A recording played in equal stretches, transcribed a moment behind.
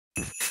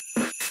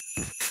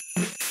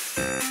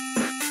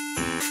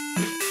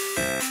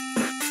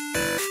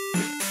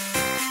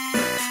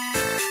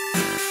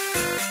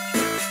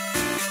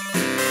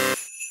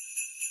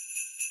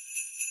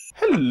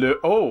Hello.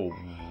 Oh,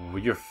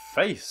 your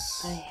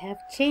face. I have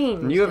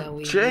changed. You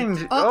have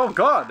changed. Oh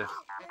God.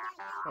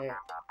 Hey,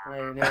 how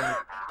you doing?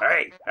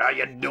 Hey, how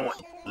you doing?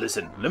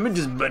 Listen, let me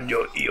just bend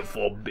your ear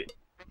for a bit.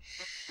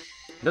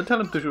 Don't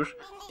tell him to shush.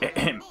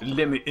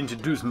 Let me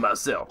introduce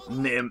myself.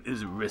 Name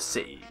is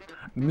Rissy.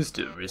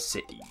 Mr.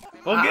 Rissy.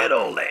 Forget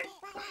all that.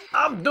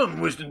 I'm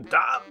done wasting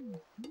time.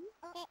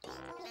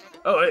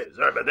 Oh, hey,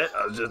 sorry about that.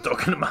 I was just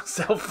talking to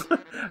myself.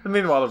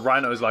 Meanwhile, the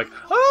rhino's like,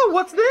 oh,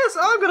 what's this?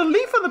 Oh, I've got a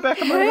leaf on the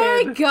back of my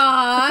head. Hey,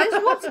 guys,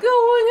 what's going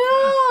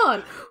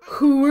on?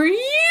 Who are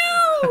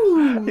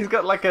you? He's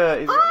got like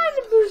a... I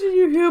never seen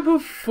you here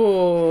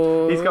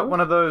before. He's got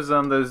one of those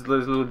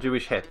little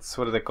Jewish hats.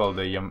 What are they called?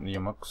 The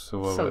yamuks? Or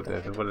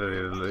what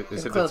are they?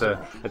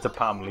 It's a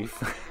palm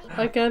leaf.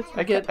 I can't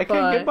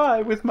get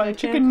by with my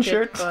chicken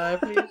shirt.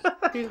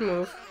 Please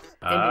move.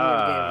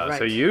 Ah,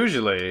 so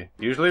usually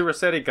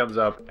Rossetti comes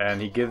up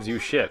and he gives you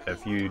shit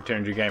if you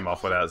turned your game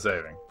off without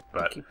saving.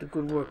 But keep the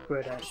good work,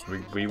 British.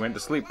 We went to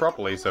sleep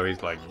properly, so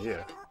he's like,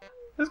 yeah.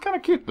 It's kind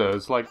of cute though.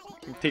 It's like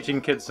teaching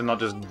kids to not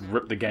just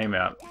rip the game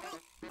out.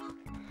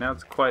 Now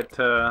it's quite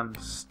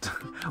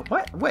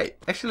what? Wait,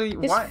 actually,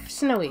 why? It's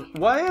snowy.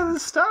 Why are the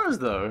stars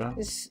though?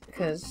 It's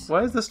because.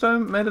 Why is the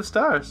stone made of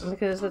stars?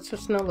 Because that's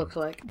what snow looks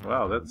like.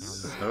 Wow,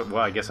 that's well.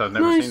 I guess I've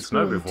never seen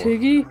snow before.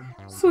 Tiggy.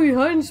 Sweet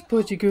hiding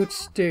spot you got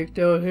staked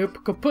out here,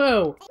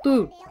 kapow!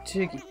 Dude,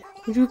 Tiggy,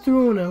 would you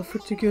throw an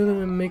outfit together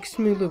that makes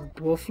me look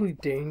awfully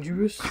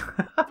dangerous?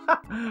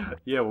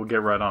 Yeah, we'll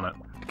get right on it.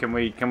 Can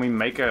we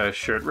make a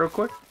shirt real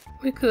quick?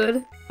 We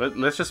could.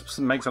 Let's just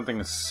make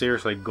something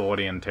seriously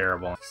gaudy and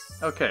terrible.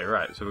 Okay,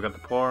 right. So we got the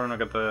paw and I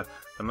got the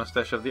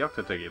mustache of the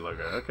Octotiggy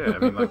logo. Okay, I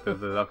mean like the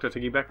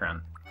Octotiggy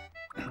background.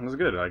 That's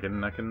good. I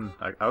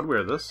would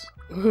wear this.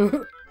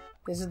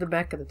 This is the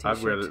back of the t-shirt.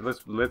 I'd wear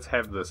this. Let's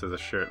have this as a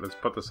shirt. Let's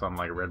put this on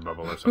like Redbubble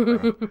or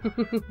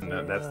something.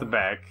 No, that's the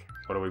back.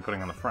 What are we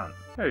putting on the front?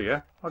 There you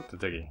go.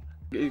 Octotiggy.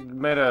 He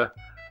made a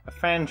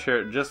fan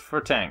shirt just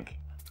for Tank.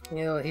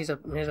 You know, he's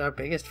our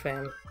biggest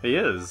fan. He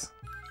is.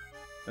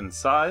 In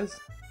size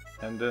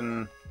and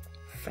in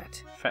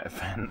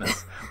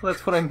fatness. Well,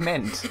 that's what I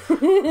meant. Size.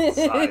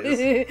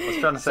 I was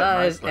trying to say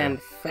size nicely.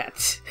 And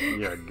fat.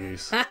 You're a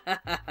goose.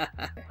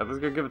 Let's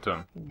go give it to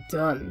him.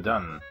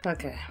 Done.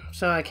 Okay,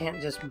 so I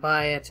can't just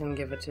buy it and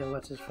give it to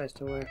what's his face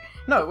to wear.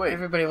 No, wait.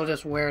 Everybody will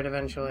just wear it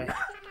eventually.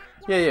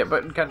 Yeah,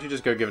 but can't you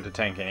just go give it to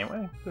Tank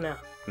anyway? No.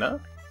 No?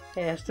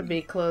 It has to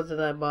be clothes that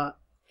I bought.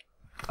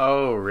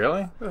 Oh,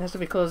 really? It has to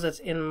be clothes that's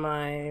in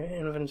my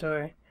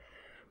inventory.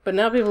 But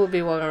now people will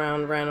be walking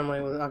around randomly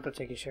with an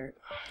Octotiggy shirt.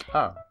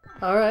 Oh.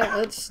 Alright,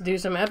 let's do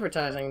some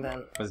advertising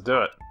then. Let's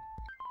do it.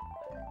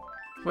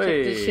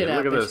 Wait, this shit look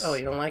out, at this. Oh,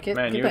 you don't like it?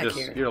 Man, Get back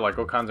here. you're like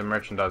all kinds of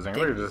merchandising.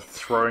 Look at just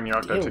throwing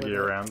your Octotiggy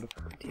around.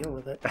 Deal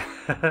with it.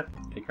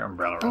 Take your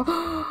umbrella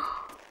off.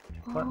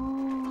 What?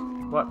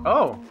 What?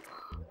 Oh!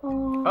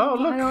 Oh,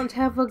 look! I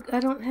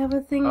don't have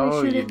a thing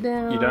to shoot it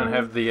down. You don't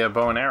have the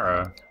bow and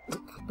arrow.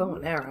 Bow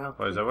and arrow?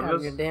 What, is that what Out it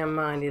of is? your damn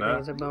mind, you think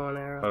it's a bow and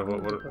arrow.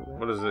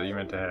 What is it you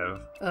meant to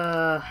have?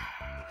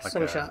 Like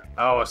slingshot.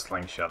 A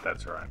slingshot,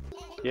 that's right.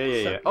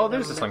 Yeah. Oh,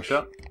 there's a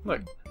slingshot.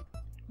 Look.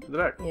 To the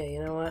back. Yeah,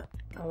 you know what?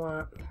 I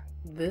want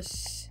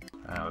this.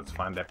 Let's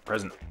find that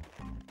present.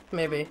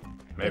 Maybe.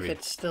 If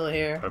it's still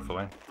here.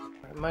 Hopefully.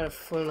 It might have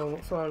flown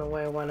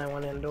away when I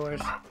went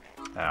indoors. Ah,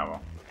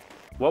 well.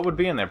 What would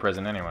be in that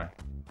present anyway?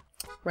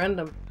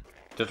 Random.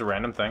 Just a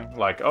random thing?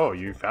 Like, oh,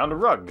 you found a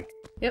rug.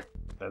 Yep.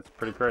 That's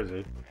pretty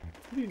crazy.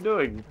 What are you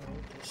doing?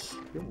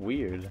 You're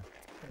weird.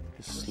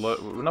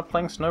 We're not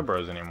playing Snow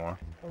Bros anymore.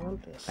 I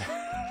want this.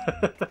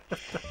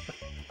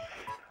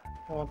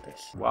 I want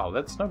this. Wow,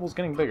 that snowball's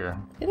getting bigger.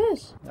 It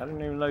is. I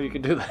didn't even know you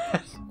could do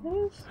that. It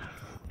is.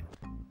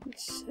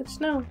 It's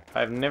snow.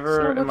 I've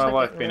never in my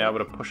life been able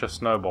to push a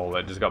snowball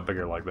that just got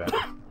bigger like that.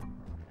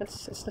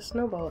 It's the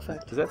snowball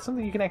effect. Is that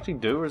something you can actually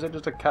do, or is that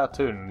just a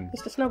cartoon?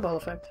 It's the snowball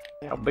effect.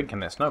 How big can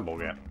that snowball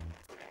get?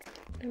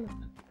 I don't know.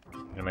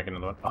 You're gonna make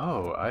another one?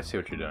 Oh, I see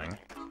what you're doing.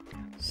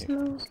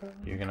 Snow.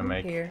 You're gonna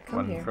make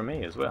one for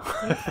me as well.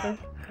 Come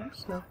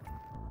snow.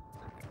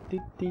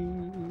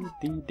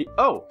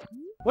 Oh!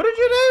 What did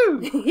you do?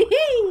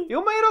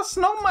 You made a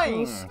snowman!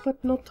 Yes,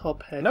 but no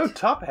top hat. No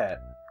top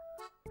hat?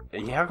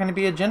 How can he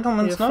be a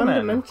gentleman snowman? Your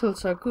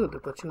fundamentals are good,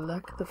 but you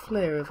lack the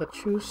flair of a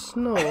true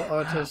snow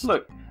artist.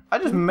 Look, I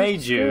just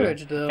made you,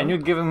 and you're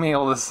giving me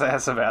all this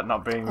sass about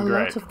not being great. A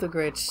lot of the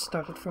greats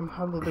started from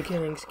humble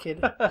beginnings,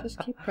 kid. Just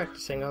keep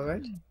practicing,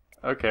 alright?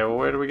 Okay, well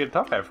where do we get a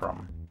top hat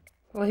from?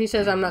 Well, he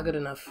says I'm not good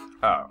enough.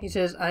 Oh. He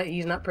says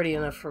he's not pretty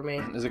enough for me.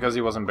 Is it because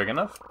he wasn't big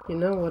enough? You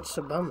know what's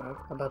a bummer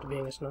about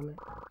being a snowman?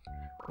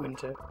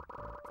 Winter.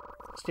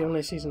 It's the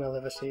only season I'll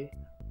ever see.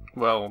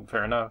 Well,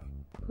 fair enough.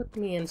 Put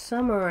me in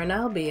summer and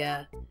I'll be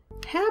a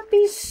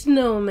happy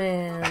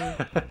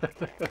snowman.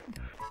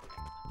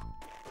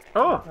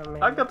 Oh,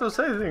 I got to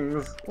say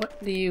things.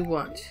 What do you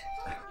want?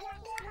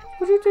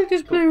 Would you take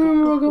this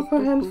playroom rug off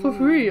my hands for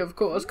free, of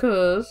course,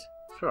 cuz?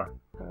 Sure.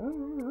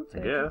 Oh, I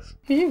guess.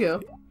 Here you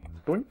go.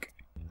 Boink.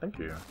 Thank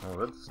you.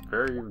 Oh, that's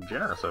very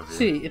generous of you.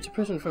 See, it's a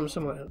present from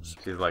someone else.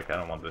 She's like, I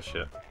don't want this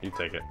shit. You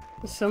take it.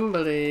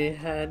 Somebody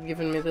had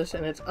given me this,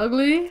 and it's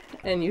ugly,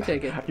 and you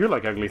take it. You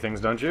like ugly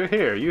things, don't you?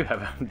 Here, you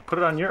have it. Put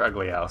it on your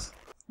ugly house.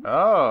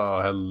 Oh,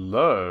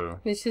 hello.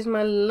 This is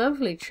my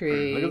lovely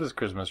tree. Look at this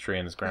Christmas tree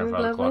and this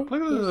grandfather clock.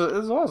 Look at this.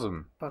 This is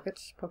awesome.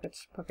 Pockets,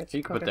 pockets, pockets,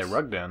 You can put pockets. that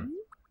rug down.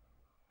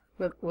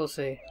 But we'll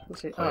see. We'll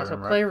see. Oh, Playroom it's a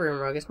rug. playroom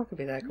rug. It's not going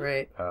to be that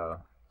great.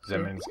 Does that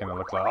mean it's going to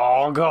look like...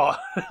 Oh, God.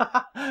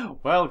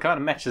 Well, it kind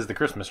of matches the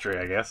Christmas tree,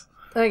 I guess.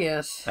 I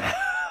guess.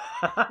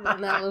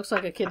 And that looks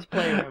like a kid's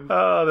playroom.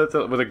 Oh, that's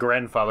with a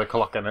grandfather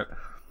clock in it.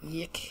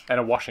 Yick. And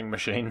a washing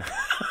machine.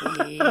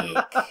 Yick.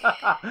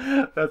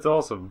 That's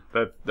awesome.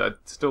 That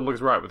still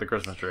looks right with the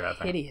Christmas tree, I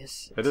think.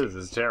 Hideous. It is.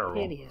 It's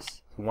terrible. Hideous.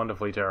 It's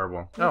wonderfully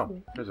terrible.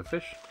 Oh, there's a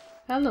fish.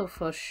 Hello,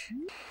 fish.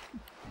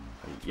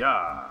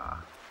 Yeah.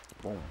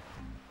 Boom.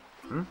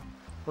 Hmm?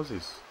 What's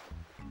this?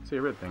 See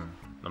a red thing.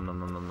 Nom nom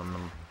nom nom nom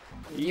nom.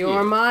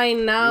 You're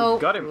mine now.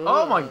 You got him.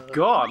 Oh my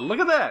God! Look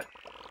at that.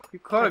 You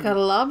caught I got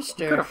a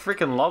lobster. You got a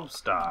freaking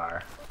lobster.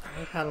 I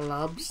got a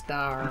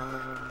lobster.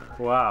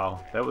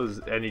 Wow, that was,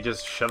 and he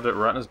just shoved it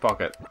right in his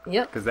pocket.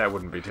 Yep. Because that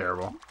wouldn't be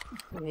terrible.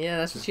 Yeah,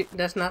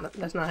 that's not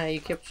how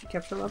you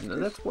capture lobsters.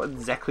 That's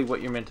exactly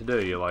what you're meant to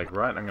do. You're like,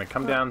 right, I'm gonna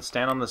come down,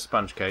 stand on this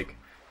sponge cake,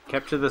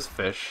 capture this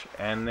fish,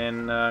 and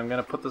then I'm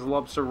gonna put this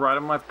lobster right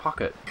in my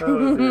pocket.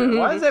 Oh, dear.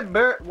 Why is that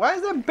bear? Why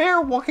is that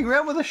bear walking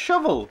around with a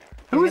shovel?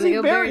 Who is he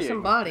go burying? bury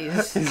some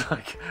bodies. He's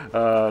like,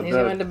 He's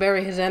going to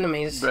bury his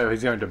enemies.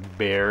 He's going to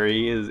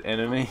bury his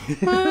enemy.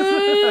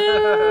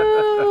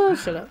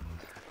 Shut up.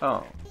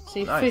 Oh.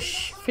 See,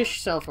 nice.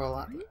 fish sell for a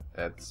lot.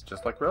 That's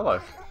just like real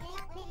life.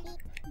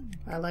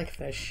 I like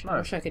fish. Nice. I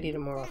wish I could eat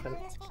them more often.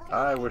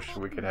 I wish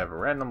we could have a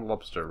random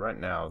lobster right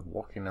now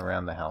walking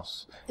around the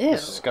house. Ew.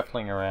 Just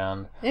scuffling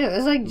around. Yeah,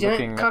 there's like giant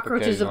Looking up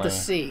cockroaches of the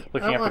occasionally- sea.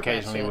 Looking up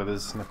occasionally with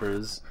his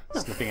snippers,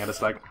 sniffing at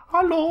us like,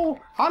 hello,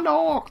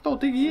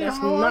 Octotiggy, That's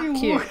how not are you?"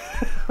 cute.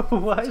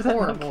 Why is that not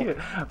horrible. cute?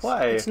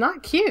 Why? It's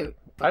not cute.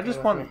 I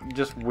just want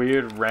just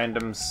weird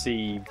random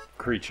sea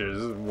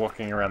creatures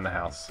walking around the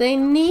house. They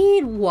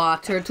need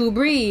water to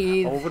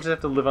breathe. Oh, we'll just have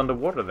to live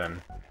underwater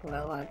then.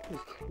 Well,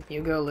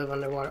 you go live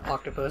underwater,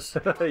 octopus.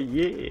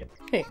 Yeah.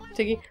 Hey,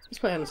 Tiggy, let's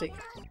play hide and seek.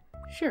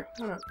 Sure,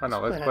 why not? I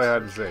know, let's play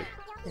hide and seek.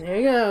 And here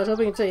you go. I was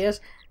hoping you'd say yes.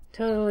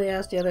 Totally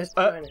asked the others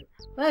to join in.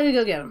 Let me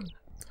go get them.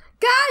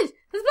 Guys,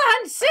 let's play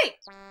hide and seek.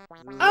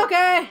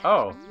 Okay.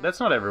 Oh, that's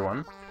not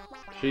everyone.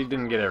 She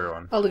didn't get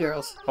everyone. All the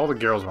girls. All the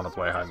girls want to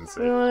play hide and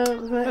seek. That's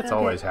okay.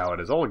 always how it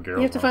is. All the girls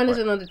You have to find us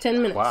in under 10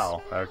 minutes.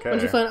 Wow, okay.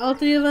 Once you find all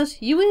 3 of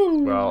us, you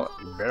win. Well,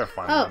 you better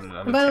find them in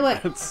under by the 10 way,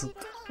 minutes.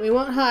 we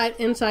won't hide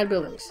inside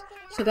buildings.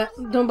 So that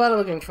don't bother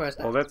looking for us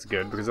now. Well, that's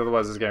good, because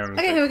otherwise this game will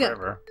Okay, take here we go.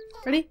 forever.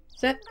 Ready,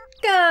 set,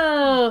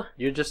 go!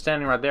 You're just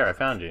standing right there. I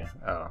found you.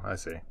 Oh, I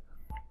see.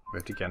 We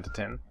have to count to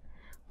 10.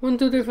 1,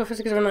 2, 3, 4, 5,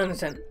 6, 7, 8, 9,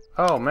 10.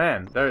 Oh,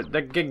 man.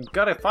 They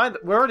gotta find...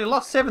 We already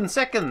lost 7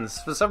 seconds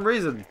for some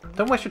reason.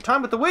 Don't waste your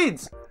time with the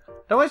weeds.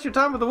 Don't waste your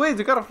time with the weeds.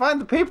 We gotta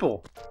find the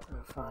people.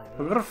 Fine.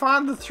 We gotta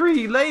find the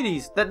 3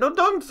 ladies. That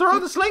don't throw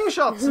the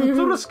slingshots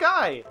through the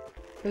sky.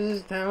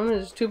 This town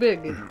is too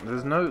big.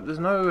 There's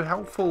no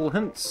helpful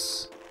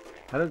hints.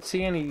 I don't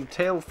see any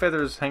tail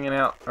feathers hanging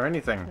out or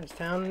anything. This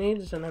town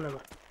needs an enema.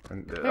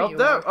 And, There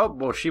you are. oh,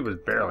 well, she was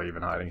barely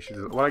even hiding.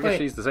 Well, I guess Wait.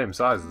 she's the same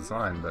size as the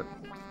sign, but...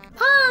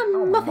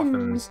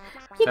 Muffins.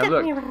 You Now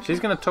got me look, right. she's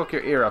gonna talk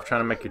your ear off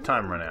trying to make your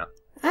time run out.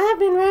 I've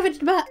been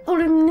ravaged by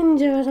Odym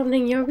Ninja or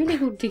something. You're really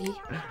good, Tiggy.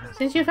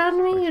 Since you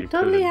found me, you you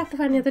totally couldn't. have to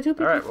find the other 2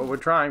 people. Alright, well, we're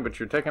trying, but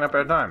you're taking up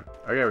our time.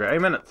 Okay, we got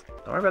 8 minutes.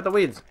 Don't worry about the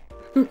weeds.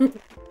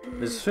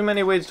 There's too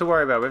many weeds to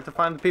worry about. We have to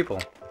find the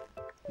people.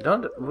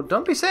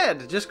 Don't be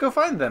sad. Just go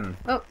find them.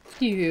 Oh,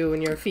 you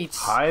and your feet.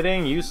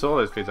 Hiding? You saw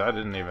those feet. I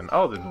didn't even...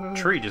 Oh, the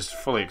tree just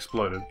fully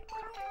exploded.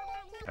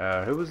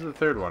 Who was the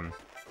third one?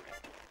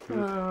 Who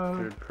was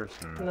the third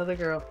person? Another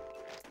girl.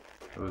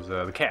 It was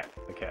the cat.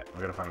 The cat.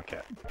 We gotta find the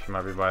cat. She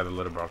might be by the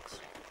litter box.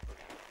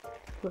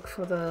 Look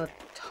for the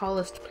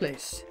tallest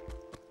place.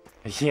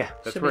 Yeah,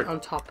 that's Should where... be on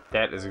top.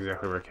 That is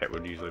exactly where a cat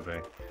would usually be.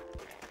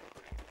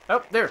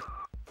 Oh, there!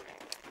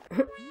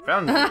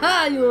 Found you!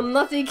 Haha, you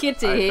naughty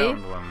kitty! I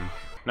found one.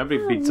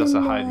 Nobody beats us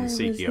at hide and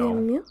seek, yo.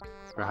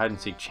 We're hide and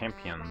seek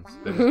champions.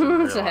 They just didn't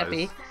realize. So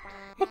happy.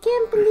 I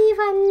can't believe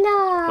I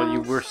lost. Well,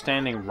 you were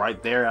standing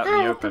right there out in I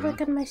the have to work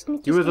open. on my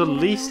sneaky You were the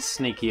sneaky least ass.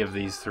 sneaky of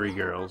these 3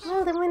 girls.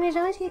 Well, the winners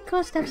always get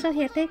cool stuff, so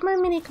here, take my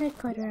mini card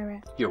quarter.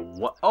 You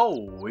what?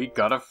 Oh, we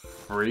got a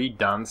free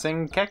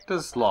dancing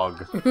cactus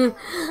log. Oh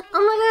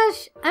my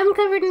gosh, I'm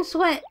covered in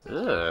sweat.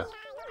 Ugh.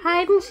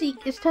 Hide and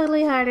seek is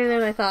totally harder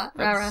than I thought.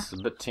 Rara. That's a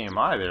bit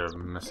TMI there,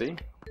 Missy.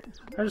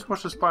 I just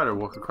watched a spider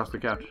walk across the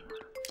couch.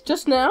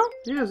 Just now?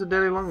 Yeah, it's a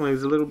daddy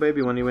longlegs, a little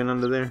baby when he went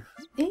under there.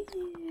 Ew.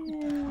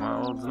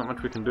 Well, there's not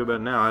much we can do about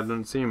it now. I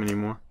don't see him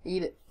anymore.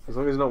 Eat it. As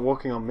long as he's not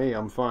walking on me,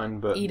 I'm fine,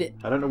 but... Eat it.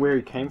 I don't know where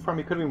he came from.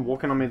 He could have been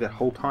walking on me that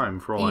whole time,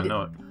 for all I Eat it.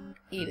 know it.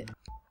 Eat it.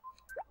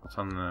 What's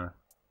on the...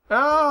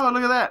 Oh,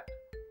 look at that!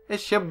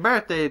 It's your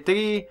birthday,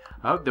 Tiggy.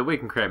 I hope that we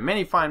can create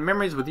many fine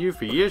memories with you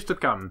for years to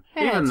come,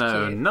 even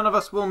though none of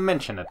us will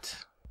mention it.